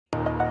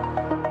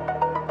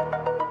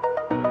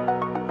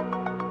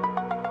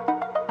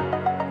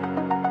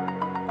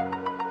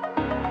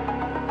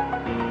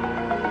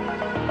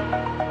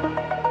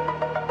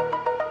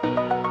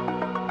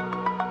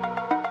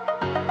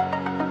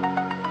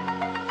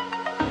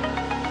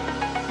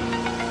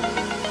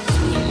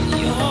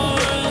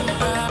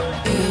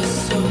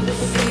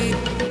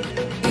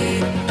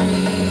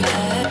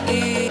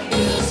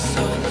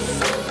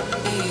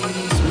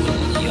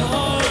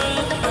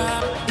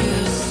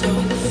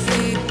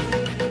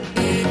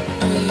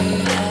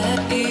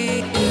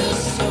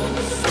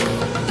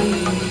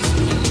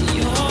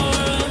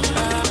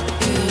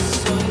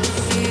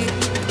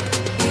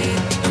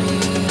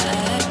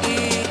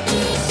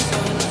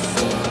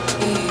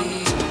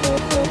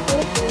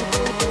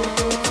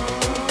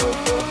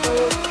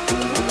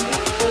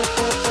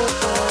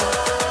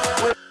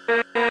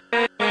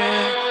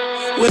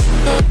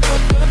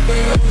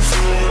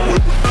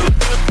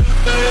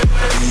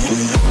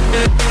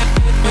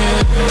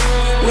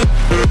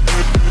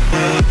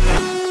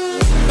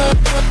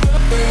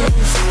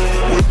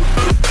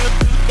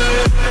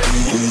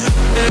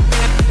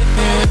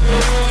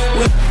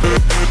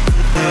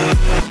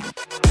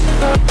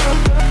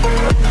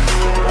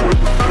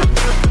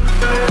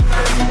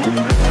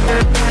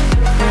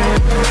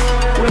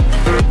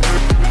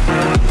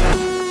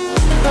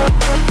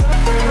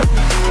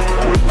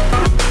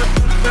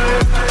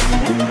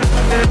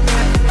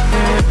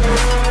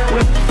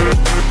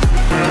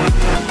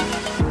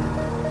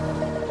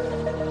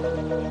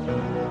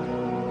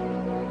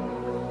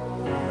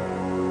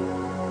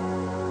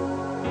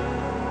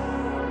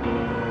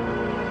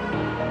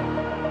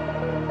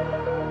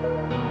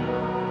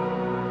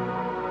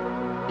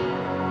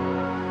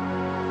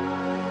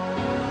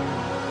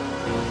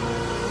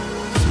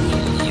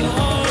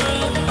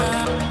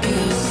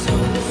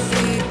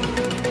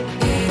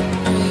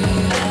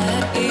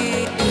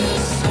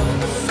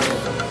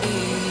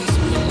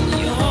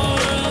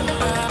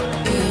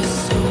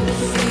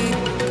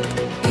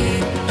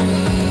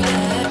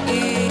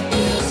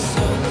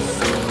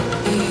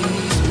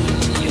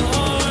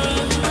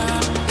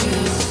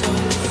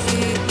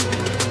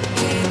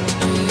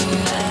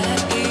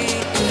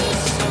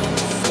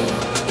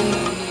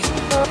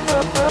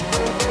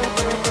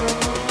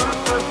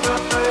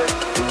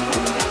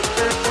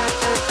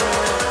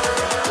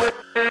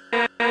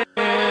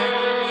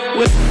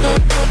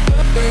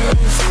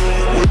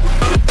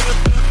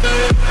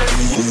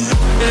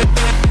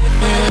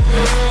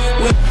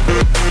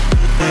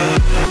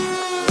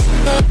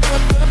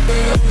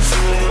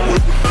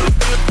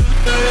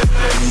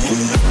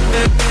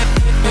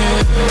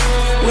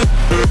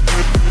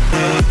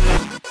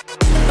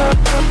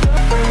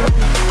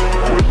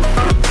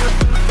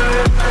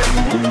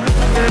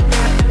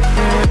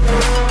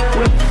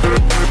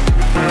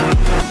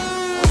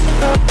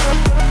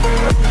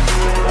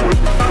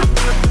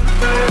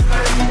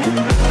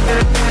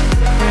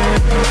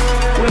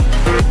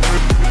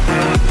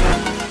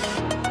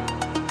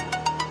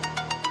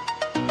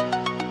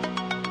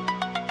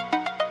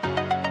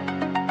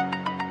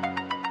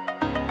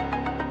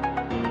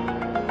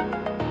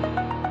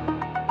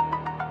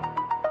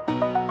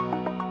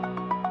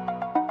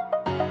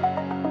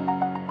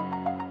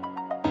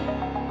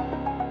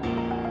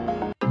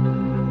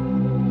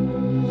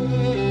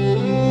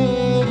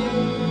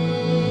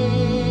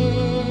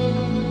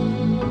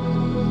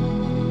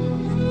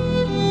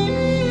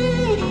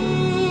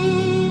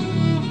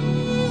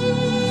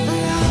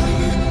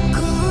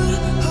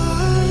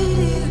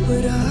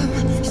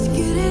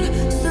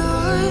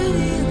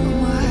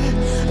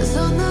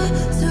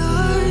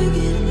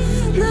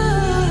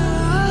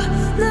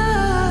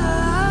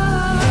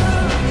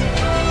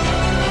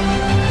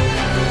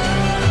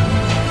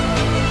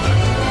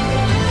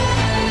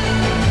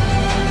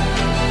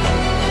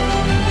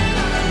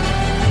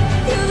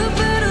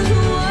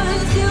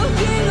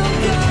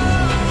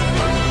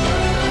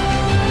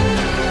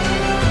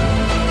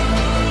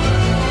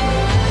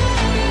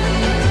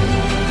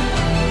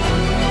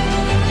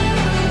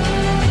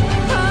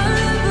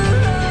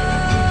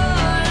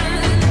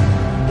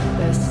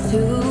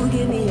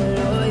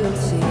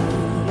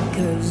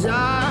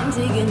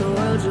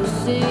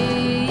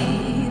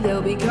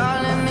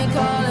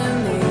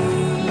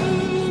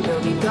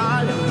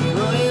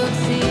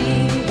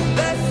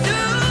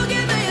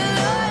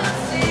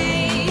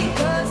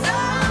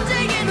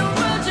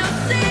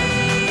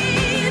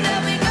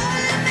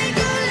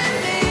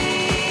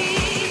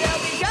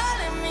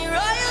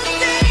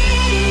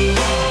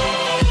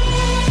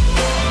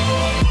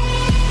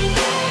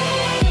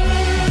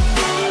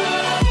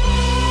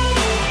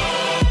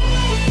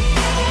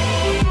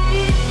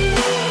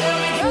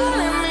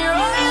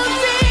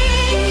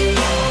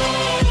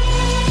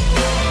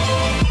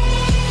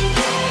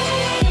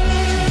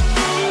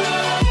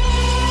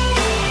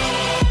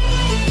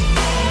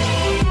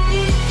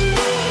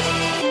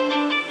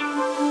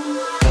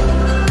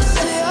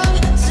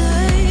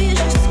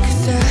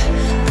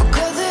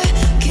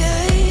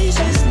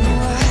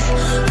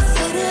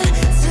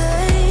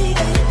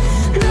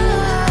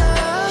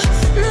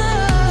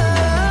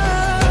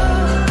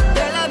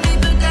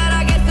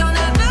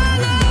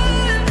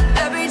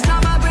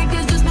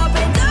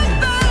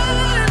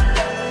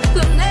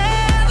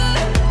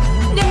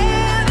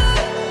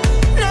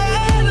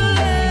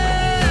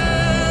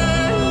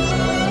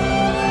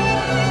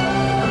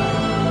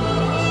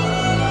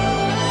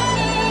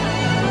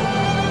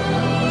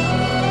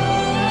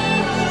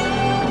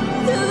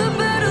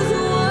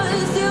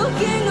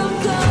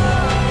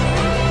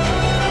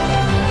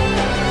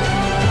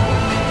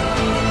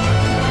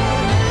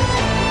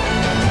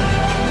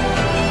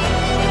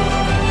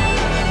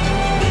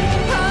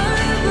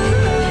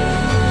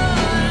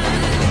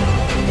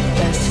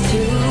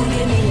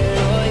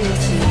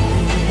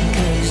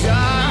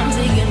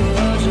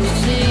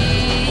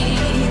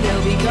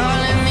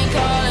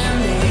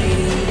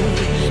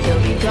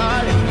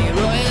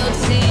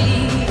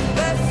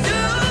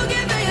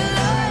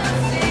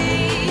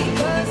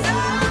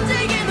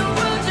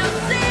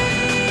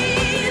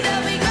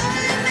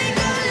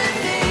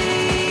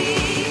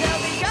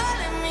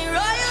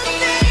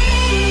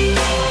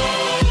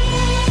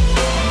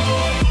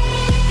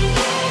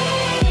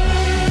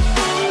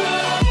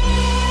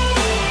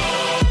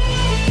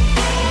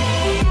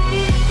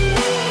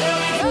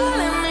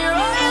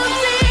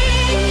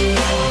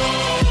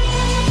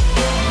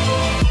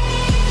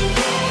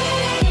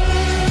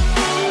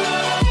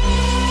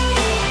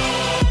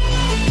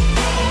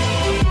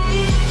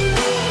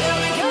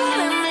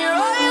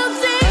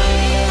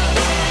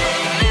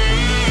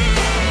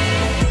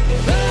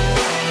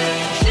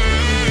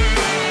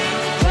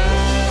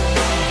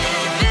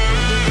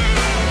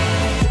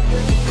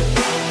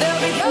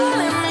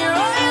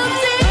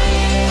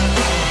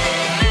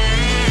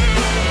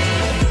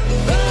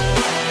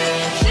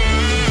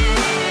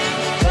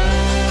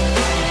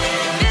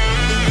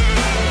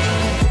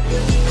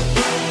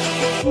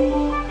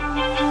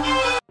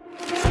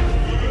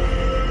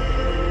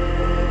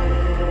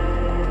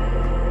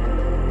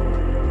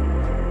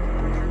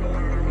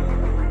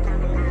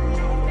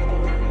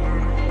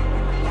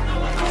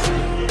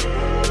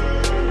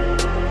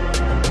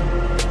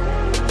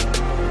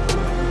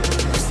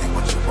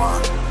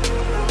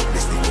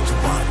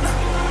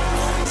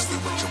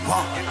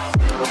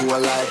you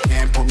alive,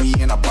 can't put me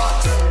in a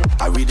box.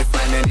 I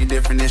redefine any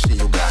definition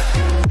you got.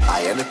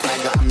 I am the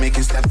tiger, I'm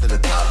making steps to the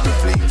top. The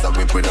flames, I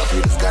whip it up,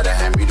 you just gotta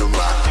hand me the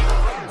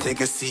rock. Take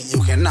a seat,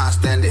 you cannot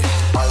stand it.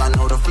 All I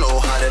know, the flow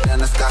harder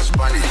than a Scotch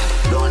bonnet.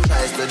 Don't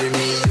try studying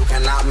me, you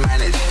cannot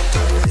manage.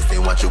 This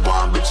ain't what you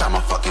want, bitch, I'm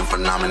a fucking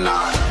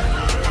phenomenon.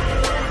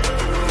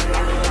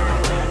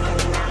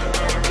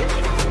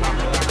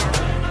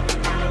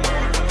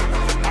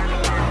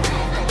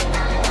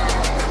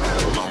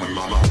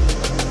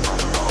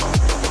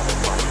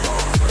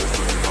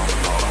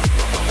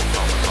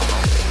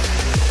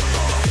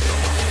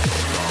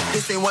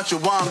 what you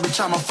want,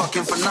 bitch, I'm a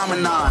fucking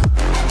phenomenon.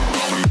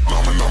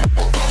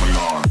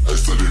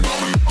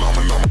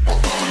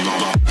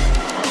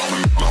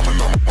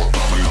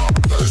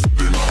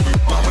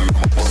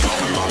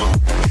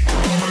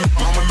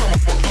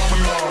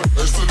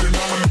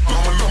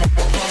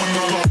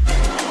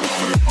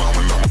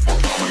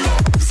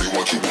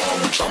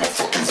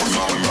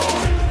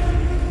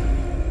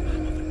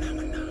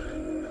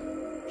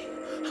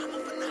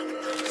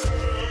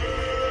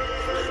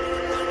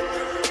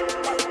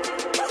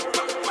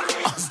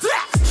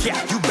 Yeah,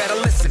 you better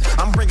listen.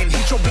 I'm bringing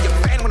heat, you'll be a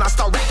fan when I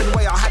start rapping.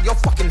 Way I'll have your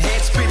fucking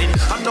head spinning.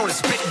 I'm known as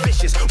spit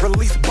vicious,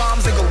 release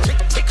bombs and go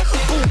tick tick.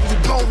 Boom, you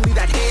blow me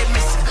that head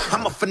missing.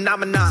 I'm a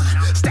phenomenon,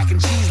 stacking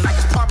cheese like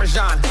it's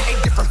Parmesan.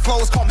 8 different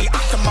flows, call me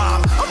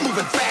Octomom. I'm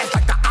moving fast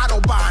like the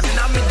Autobahn, and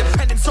I'm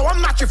independent, so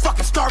I'm not your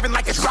fucking starving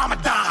like it's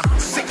Ramadan.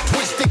 Sick,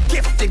 twisted,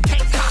 gifted,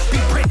 can't copy,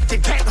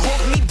 printed, can't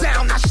hold me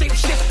down. I shape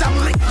shift, I'm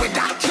liquid.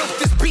 I killed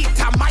this beat,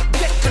 I might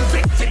get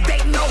convicted.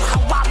 They know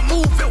how I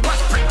move, it was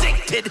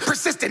predicted.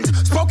 Persistent,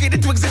 spoke it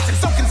into existence,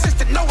 so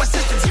consistent, no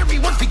assistance. Hear me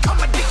once, become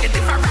addicted.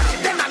 If I rap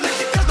it, then I live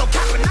it. There's no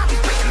cap when I be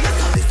speaking.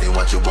 Listen, This ain't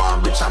what you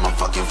want, bitch, I'm a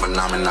fucking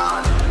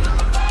phenomenon.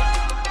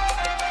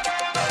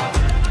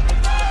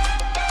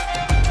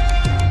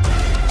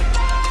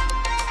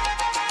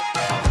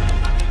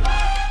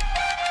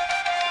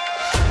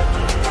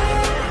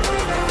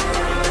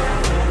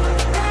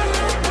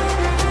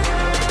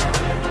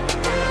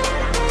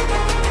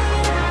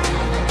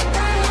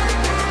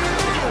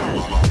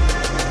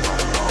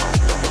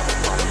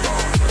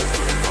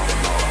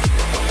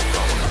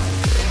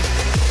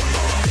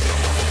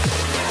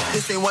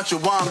 This ain't what you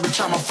want,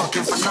 bitch, I'm a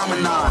fucking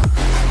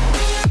phenomenon.